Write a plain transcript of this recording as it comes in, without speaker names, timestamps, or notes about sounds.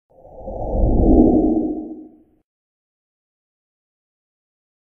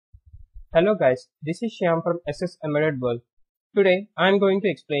Hello guys, this is Shyam from SS.Embedded world. Today I am going to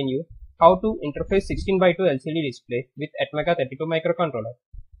explain you how to interface 16:2 LCD display with ATMEGA32 microcontroller.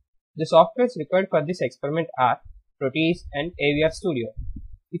 The softwares required for this experiment are Protease and AVR Studio.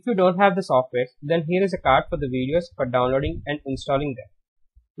 If you don't have the software, then here is a card for the videos for downloading and installing them.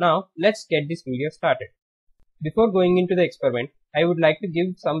 Now let's get this video started. Before going into the experiment, I would like to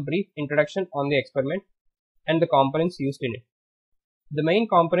give some brief introduction on the experiment and the components used in it. The main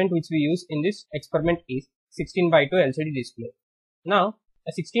component which we use in this experiment is 16:2 LCD display. Now,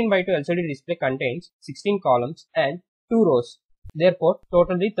 a 16:2 LCD display contains 16 columns and 2 rows. Therefore,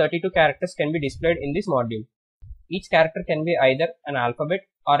 totally 32 characters can be displayed in this module. Each character can be either an alphabet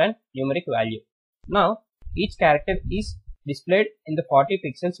or a numeric value. Now, each character is displayed in the 40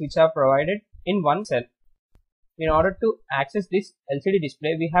 pixels which are provided in one cell. In order to access this LCD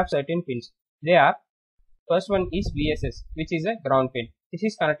display, we have certain pins. They are: first one is VSS, which is a ground pin. This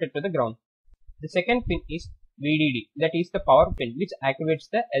is connected to the ground. The second pin is VDD, that is the power pin which activates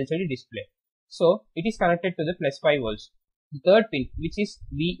the LCD display. So it is connected to the plus 5 volts. The third pin, which is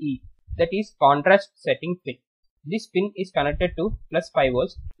VE, that is contrast setting pin. This pin is connected to plus 5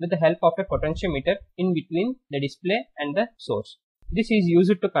 volts with the help of a potentiometer in between the display and the source. This is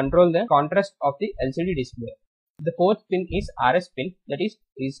used to control the contrast of the LCD display. The fourth pin is RS pin, that is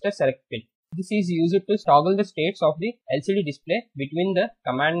register select pin. This is used to toggle the states of the LCD display between the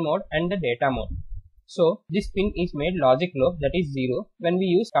command mode and the data mode. So this pin is made logic low, that is 0 when we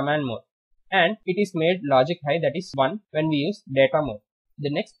use command mode, and it is made logic high, that is 1 when we use data mode.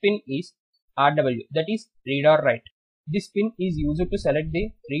 The next pin is RW, that is read or write. This pin is used to select the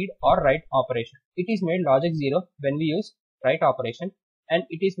read or write operation. It is made logic 0 when we use write operation, and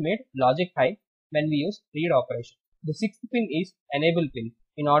it is made logic high when we use read operation. The sixth pin is enable pin.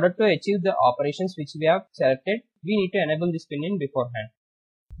 In order to achieve the operations which we have selected, we need to enable this pin in beforehand.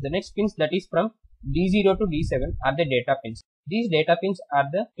 The next pins, that is from D0 to D7, are the data pins. These data pins are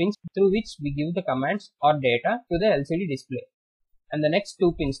the pins through which we give the commands or data to the LCD display. And the next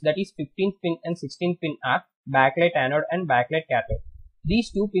two pins, that is 15th pin and 16th pin, are backlight anode and backlight cathode.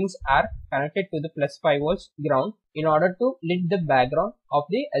 These two pins are connected to the plus 5 volts ground in order to lit the background of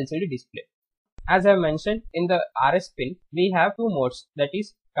the LCD display. As I have mentioned, in the RS pin, we have two modes, that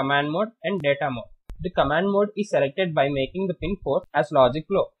is command mode and data mode. The command mode is selected by making the pin 4 as logic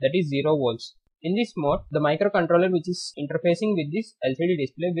low, that is 0 volts. In this mode, the microcontroller which is interfacing with this LCD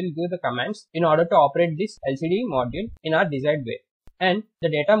display will give the commands in order to operate this LCD module in our desired way. And the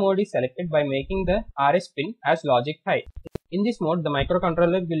data mode is selected by making the RS pin as logic high. In this mode, the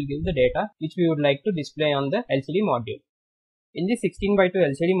microcontroller will give the data which we would like to display on the LCD module. In the 16:2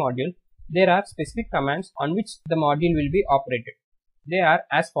 LCD module, there are specific commands on which the module will be operated. They are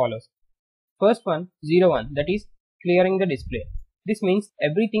as follows. First one, 01, that is clearing the display. This means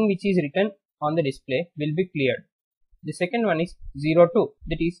everything which is written on the display will be cleared. The second one is 02,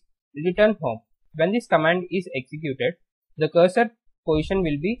 that is return home. When this command is executed, the cursor position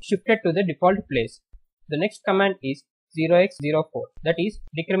will be shifted to the default place. The next command is 0x04, that is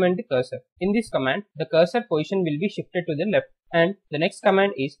decrement the cursor. In this command, the cursor position will be shifted to the left, and the next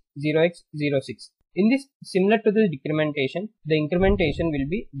command is 0x06. In this, similar to the decrementation, the incrementation will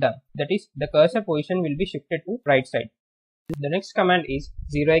be done, that is the cursor position will be shifted to right side. The next command is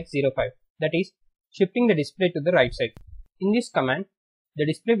 0x05, that is shifting the display to the right side. In this command, the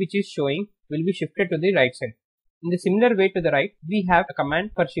display which is showing will be shifted to the right side. In the similar way to the right, we have a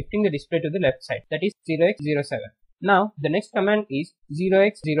command for shifting the display to the left side, that is 0x07. Now the next command is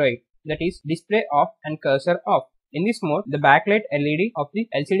 0x08, that is display off and cursor off. In this mode, the backlight LED of the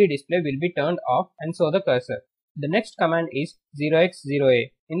LCD display will be turned off and so the cursor. The next command is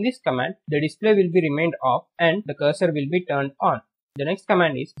 0x0A. In this command, the display will be remained off and the cursor will be turned on. The next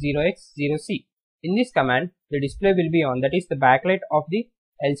command is 0x0C. In this command, the display will be on, that is the backlight of the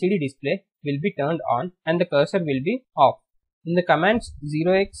LCD display will be turned on and the cursor will be off. In the commands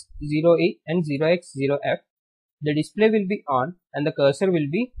 0x0E and 0x0F, the display will be on and the cursor will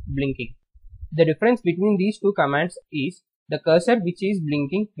be blinking. The difference between these two commands is the cursor which is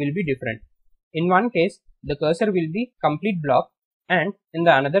blinking will be different. In one case, the cursor will be complete block, and in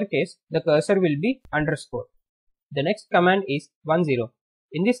the another case, the cursor will be underscore. The next command is 10.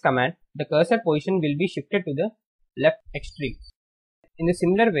 In this command, the cursor position will be shifted to the left extreme. In a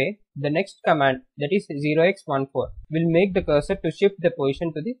similar way, the next command, that is 0x14, will make the cursor to shift the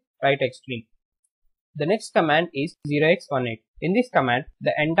position to the right extreme. The next command is 0x18. In this command,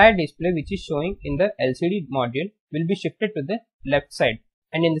 the entire display which is showing in the LCD module will be shifted to the left side,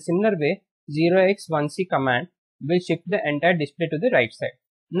 and in the similar way, 0x1c command will shift the entire display to the right side.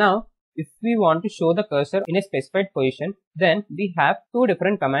 Now, If we want to show the cursor in a specified position, then we have two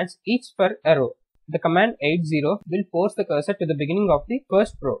different commands, each for a row. The command 80 will force the cursor to the beginning of the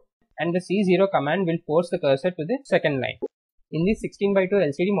first row, and the C0 command will force the cursor to the second line. In this 16x2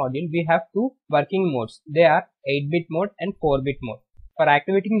 LCD module, we have two working modes. They are 8-bit mode and 4-bit mode. For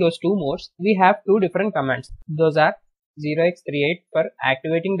activating those two modes, we have two different commands. Those are 0x38 for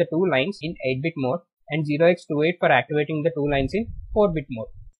activating the two lines in 8-bit mode and 0x28 for activating the two lines in 4-bit mode.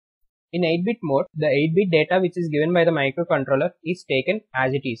 In 8-bit mode, the 8-bit data which is given by the microcontroller is taken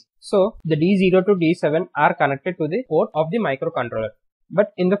as it is. So, the D0 to D7 are connected to the port of the microcontroller.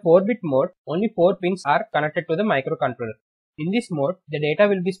 But in the 4-bit mode, only 4 pins are connected to the microcontroller. In this mode, the data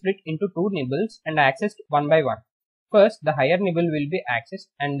will be split into two nibbles and accessed one by one. First, the higher nibble will be accessed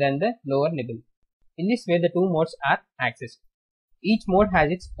and then the lower nibble. In this way, the two modes are accessed. Each mode has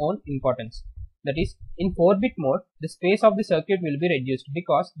its own importance. That is, in 4-bit mode, the space of the circuit will be reduced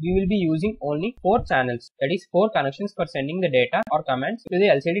because we will be using only 4 channels, that is 4 connections for sending the data or commands to the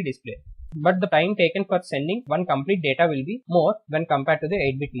LCD display. But the time taken for sending one complete data will be more when compared to the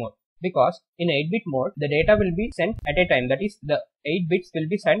 8-bit mode. Because in 8-bit mode, the data will be sent at a time, that is, the 8 bits will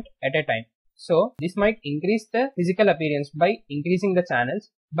be sent at a time. So, this might increase the physical appearance by increasing the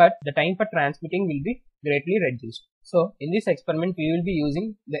channels, but the time for transmitting will be greatly reduced. So, in this experiment, we will be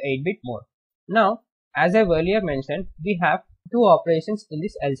using the 8-bit mode. Now, as I've earlier mentioned, we have two operations in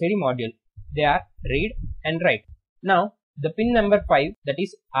this LCD module. They are read and write. Now, the pin number 5, that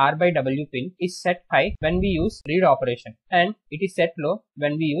is R by W pin, is set high when we use read operation and it is set low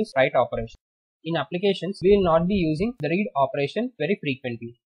when we use write operation. In applications, we will not be using the read operation very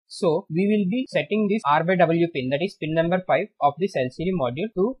frequently. So, we will be setting this R by W pin, that is pin number 5 of this LCD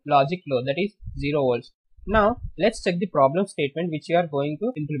module to logic low, that is 0 volts. Now, let's check the problem statement which we are going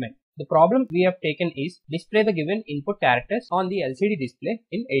to implement. The problem we have taken is display the given input characters on the LCD display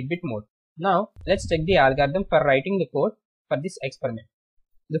in 8-bit mode. Now, let's check the algorithm for writing the code for this experiment.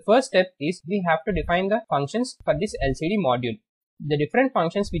 The first step is we have to define the functions for this LCD module. The different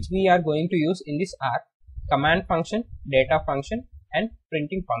functions which we are going to use in this are command function, data function and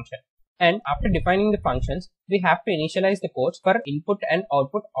printing function. And after defining the functions, we have to initialize the ports for input and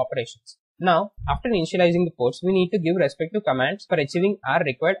output operations. Now, after initializing the ports, we need to give respective commands for achieving our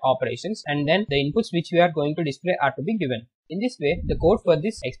required operations, and then the inputs which we are going to display are to be given. In this way, the code for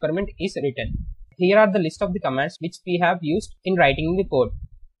this experiment is written. Here are the list of the commands which we have used in writing the code.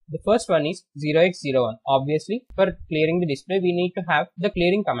 The first one is 0x01. Obviously, for clearing the display, we need to have the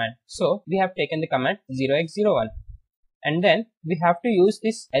clearing command. So, we have taken the command 0x01. And then, we have to use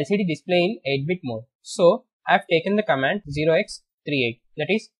this LCD display in 8-bit mode. So, I have taken the command 0x38. That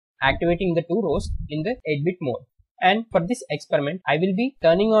is, activating the two rows in the 8-bit mode. And for this experiment, I will be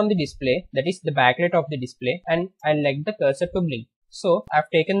turning on the display, that is the backlight of the display, and I'll let the cursor to blink. So, I've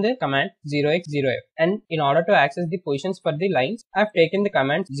taken the command 0x0f, and in order to access the positions for the lines, I've taken the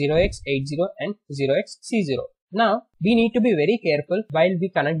commands 0x80 and 0xc0. Now, we need to be very careful while we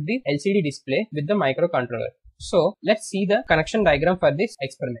connect the LCD display with the microcontroller. So, let's see the connection diagram for this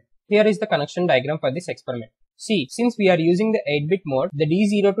experiment. Here is the connection diagram for this experiment. See, since we are using the 8-bit mode, the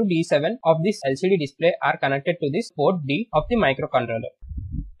D0 to D7 of this LCD display are connected to this port D of the microcontroller.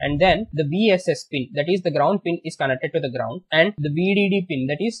 And then the VSS pin, that is the ground pin, is connected to the ground, and the VDD pin,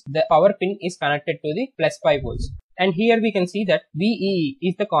 that is the power pin, is connected to the plus 5 volts. And here we can see that VEE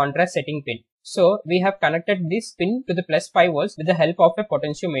is the contrast setting pin. So we have connected this pin to the plus 5 volts with the help of a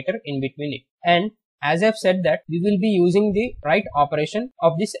potentiometer in between it. And as I have said that we will be using the write operation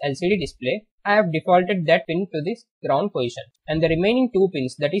of this LCD display, I have defaulted that pin to this ground position. And the remaining two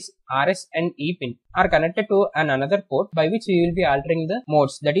pins, that is RS and E pin, are connected to another port by which we will be altering the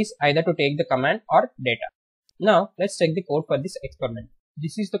modes, that is either to take the command or data. Now let's check the code for this experiment.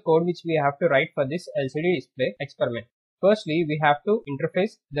 This is the code which we have to write for this LCD display experiment. Firstly, we have to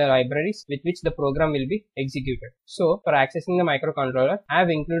interface the libraries with which the program will be executed. So, for accessing the microcontroller, I have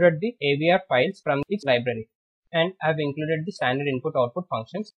included the AVR files from its library, and I have included the standard input-output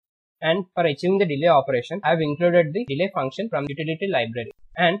functions. And for achieving the delay operation, I have included the delay function from utility library.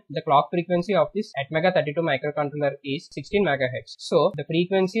 And the clock frequency of this ATMEGA32 microcontroller is 16 MHz. So, the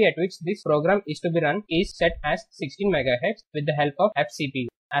frequency at which this program is to be run is set as 16 MHz with the help of FCPU.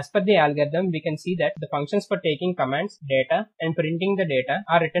 As per the algorithm, we can see that the functions for taking commands, data and printing the data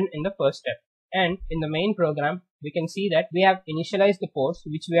are written in the first step. And in the main program, we can see that we have initialized the ports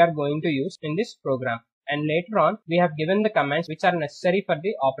which we are going to use in this program. And later on, we have given the commands which are necessary for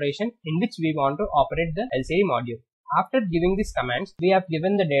the operation in which we want to operate the LCD module. After giving these commands, we have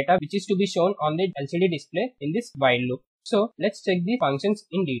given the data which is to be shown on the LCD display in this while loop. So, let's check the functions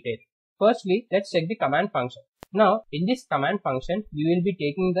in detail. Firstly, let's check the command function. Now, in this command function, we will be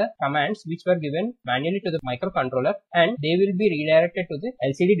taking the commands which were given manually to the microcontroller and they will be redirected to the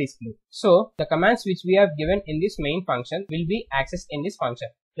LCD display. So, the commands which we have given in this main function will be accessed in this function.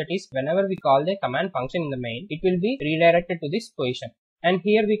 That is, whenever we call the command function in the main, it will be redirected to this position. And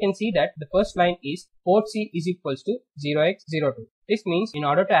here we can see that the first line is port C is equals to 0x02. This means in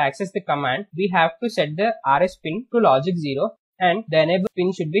order to access the command, we have to set the RS pin to logic 0 and the enable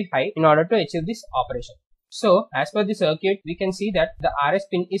pin should be high in order to achieve this operation. So, as per the circuit, we can see that the RS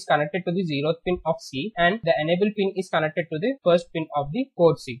pin is connected to the 0th pin of C and the enable pin is connected to the first pin of the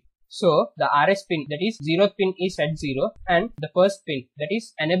port C. So, the RS pin, that is 0th pin, is set 0 and the first pin, that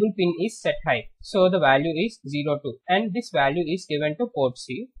is enable pin, is set high. So, the value is 02 and this value is given to port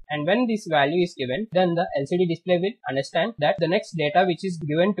C. And when this value is given, then the LCD display will understand that the next data which is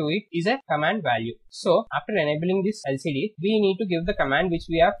given to it is a command value. So, after enabling this LCD, we need to give the command which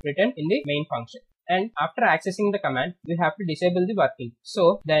we have written in the main function. And after accessing the command, we have to disable the working.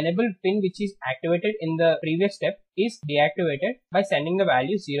 So, the enable pin which is activated in the previous step is deactivated by sending the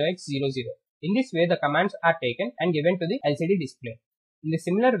value 0x00. In this way, the commands are taken and given to the LCD display. In the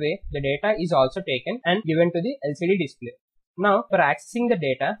similar way, the data is also taken and given to the LCD display. Now, for accessing the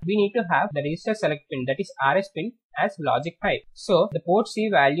data, we need to have the register select pin, that is RS pin, as logic high. So, the port C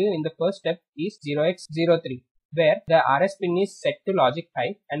value in the first step is 0x03. Where the RS pin is set to logic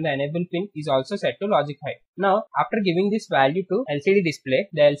high and the enable pin is also set to logic high. Now, after giving this value to LCD display,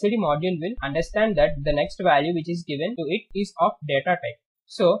 the LCD module will understand that the next value which is given to it is of data type.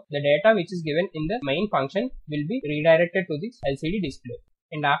 So, the data which is given in the main function will be redirected to this LCD display.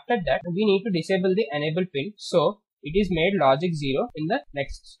 And after that, we need to disable the enable pin. So, it is made logic 0 in the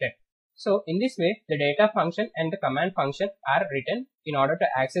next step. So, in this way, the data function and the command function are written in order to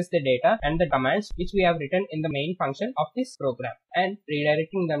access the data and the commands which we have written in the main function of this program and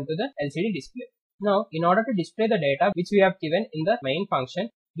redirecting them to the LCD display. Now, in order to display the data which we have given in the main function,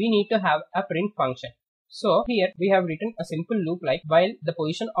 we need to have a print function. So, here we have written a simple loop like while the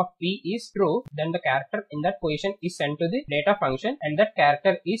position of P is true, then the character in that position is sent to the data function and that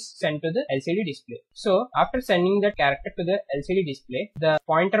character is sent to the LCD display. So, after sending that character to the LCD display, the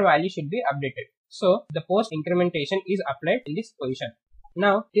pointer value should be updated. So, the post incrementation is applied in this position.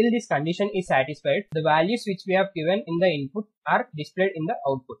 Now, till this condition is satisfied, the values which we have given in the input are displayed in the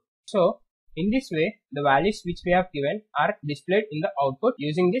output. So, in this way, the values which we have given are displayed in the output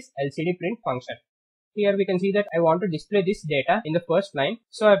using this LCD print function. Here we can see that I want to display this data in the first line.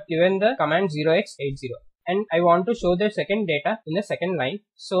 So, I have given the command 0x80 and I want to show the second data in the second line.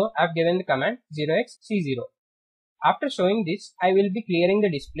 So, I have given the command 0xC0. After showing this, I will be clearing the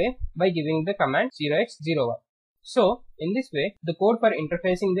display by giving the command 0x01. So, in this way, the code for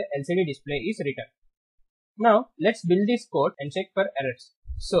interfacing the LCD display is written. Now, let's build this code and check for errors.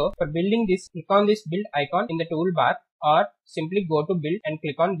 So, for building this, click on this build icon in the toolbar or simply go to build and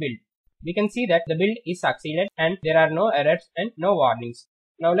click on build. We can see that the build is succeeded and there are no errors and no warnings.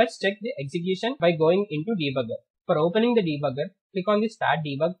 Now, let's check the execution by going into debugger. For opening the debugger, click on the start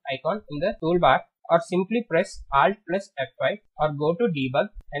debug icon in the toolbar or simply press Alt plus F5 or go to debug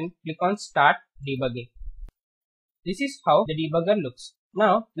and click on start debugging. This is how the debugger looks.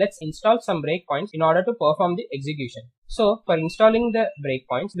 Now, let's install some breakpoints in order to perform the execution. So, for installing the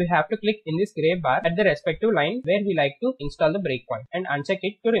breakpoints, we have to click in this gray bar at the respective line where we like to install the breakpoint and uncheck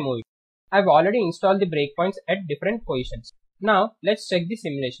it to remove it. I've already installed the breakpoints at different positions. Now, let's check the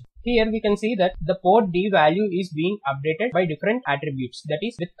simulation. Here we can see that the port D value is being updated by different attributes, that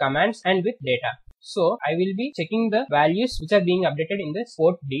is with commands and with data. So, I will be checking the values which are being updated in this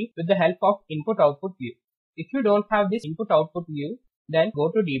port D with the help of input-output view. If you don't have this input-output view, then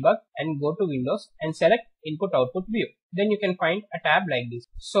go to debug and go to Windows and select input-output view. Then you can find a tab like this.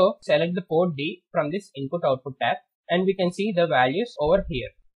 So, select the port D from this input-output tab and we can see the values over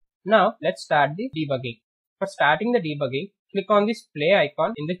here. Now, let's start the debugging. For starting the debugging, click on this play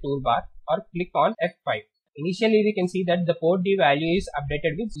icon in the toolbar or click on F5. Initially, we can see that the port D value is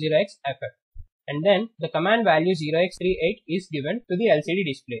updated with 0xFF. And then the command value 0x38 is given to the LCD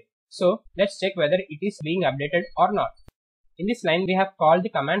display. So, let's check whether it is being updated or not. In this line, we have called the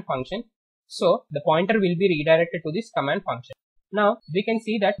command function. So, the pointer will be redirected to this command function. Now, we can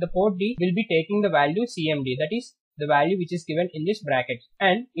see that the port D will be taking the value CMD, that is the value which is given in this bracket,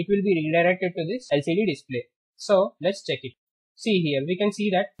 and it will be redirected to this LCD display. So, let's check it. See here, we can see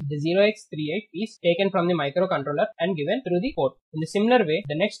that the 0x38 is taken from the microcontroller and given through the port. In the similar way,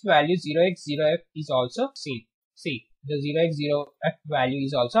 the next value 0x0f is also seen. See, the 0x0f value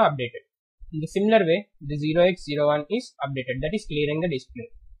is also updated. In the similar way, the 0x01 is updated, that is clearing the display.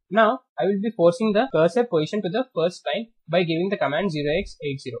 Now, I will be forcing the cursor position to the first line by giving the command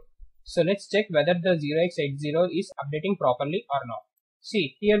 0x80. So let's check whether the 0x80 is updating properly or not.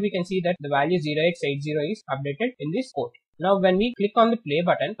 See, here we can see that the value 0x80 is updated in this port. Now when we click on the play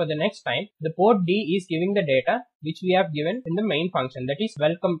button for the next time, the port D is giving the data which we have given in the main function, that is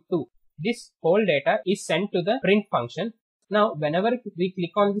welcome to. This whole data is sent to the print function. Now whenever we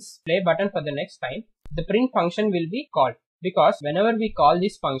click on this play button for the next time, the print function will be called, because whenever we call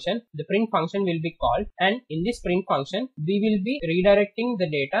this function, the print function will be called, and in this print function we will be redirecting the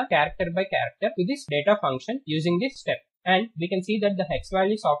data character by character to this data function using this step. And we can see that the hex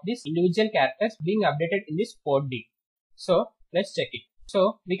values of these individual characters being updated in this port D. So let's check it.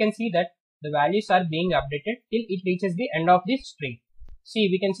 So we can see that the values are being updated till it reaches the end of this string. See,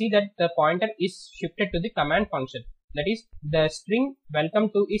 we can see that the pointer is shifted to the command function. That is, the string welcome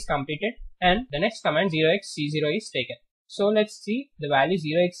to is completed and the next command 0xC0 is taken. So let's see the value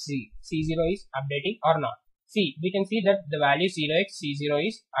 0xC0 is updating or not. See, we can see that the value 0xC0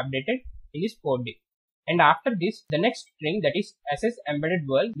 is updated in this port D. And after this, the next string, that is SS.Embedded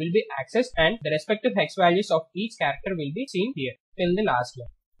world, will be accessed and the respective hex values of each character will be seen here till the last one.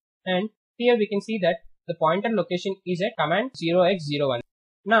 And here we can see that the pointer location is at command 0x01.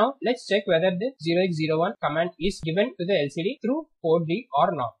 Now let's check whether the 0x01 command is given to the LCD through port D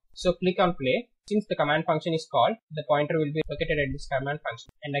or not. So click on play. Since the command function is called, the pointer will be located at this command function.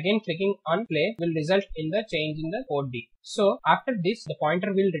 And again clicking on play will result in the change in the port D. So after this, the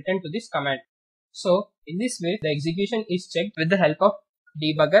pointer will return to this command. So in this way, the execution is checked with the help of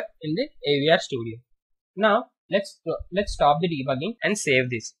debugger in the AVR Studio. Now let's stop the debugging and save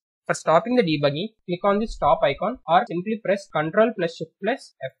this. For stopping the debugging, click on the stop icon or simply press Ctrl plus Shift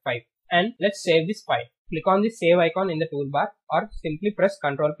plus F5 and let's save this file. Click on the save icon in the toolbar or simply press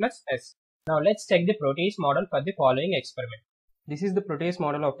Ctrl plus S. Now let's check the protease model for the following experiment. This is the protease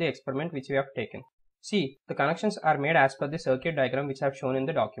model of the experiment which we have taken. See, the connections are made as per the circuit diagram which I have shown in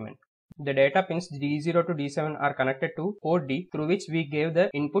the document. The data pins D0 to D7 are connected to port D, through which we gave the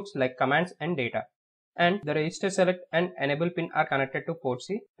inputs like commands and data. And the register select and enable pin are connected to port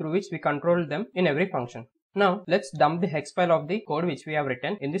C, through which we control them in every function. Now let's dump the hex file of the code which we have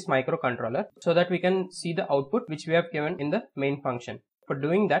written in this microcontroller so that we can see the output which we have given in the main function. For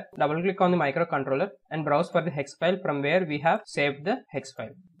doing that, double click on the microcontroller and browse for the hex file from where we have saved the hex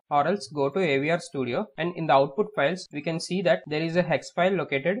file. Or else go to AVR Studio and in the output files we can see that there is a hex file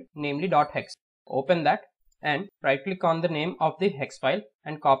located, namely .hex. Open that and right click on the name of the hex file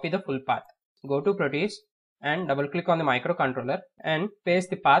and copy the full path. Go to protease and double click on the microcontroller and paste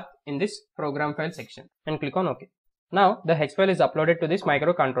the path in this program file section and click on OK. Now the hex file is uploaded to this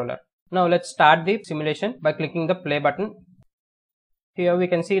microcontroller. Now let's start the simulation by clicking the play button. Here we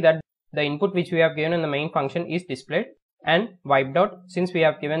can see that the input which we have given in the main function is displayed and wiped out since we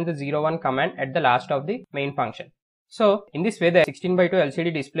have given the 01 command at the last of the main function. So in this way, the 16:2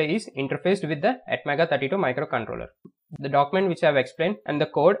 LCD display is interfaced with the ATMEGA32 microcontroller. The document which I have explained and the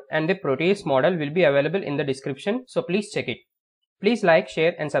code and the protease model will be available in the description, so please check it. Please like,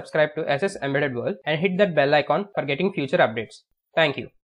 share and subscribe to SS Embedded World and hit that bell icon for getting future updates. Thank you.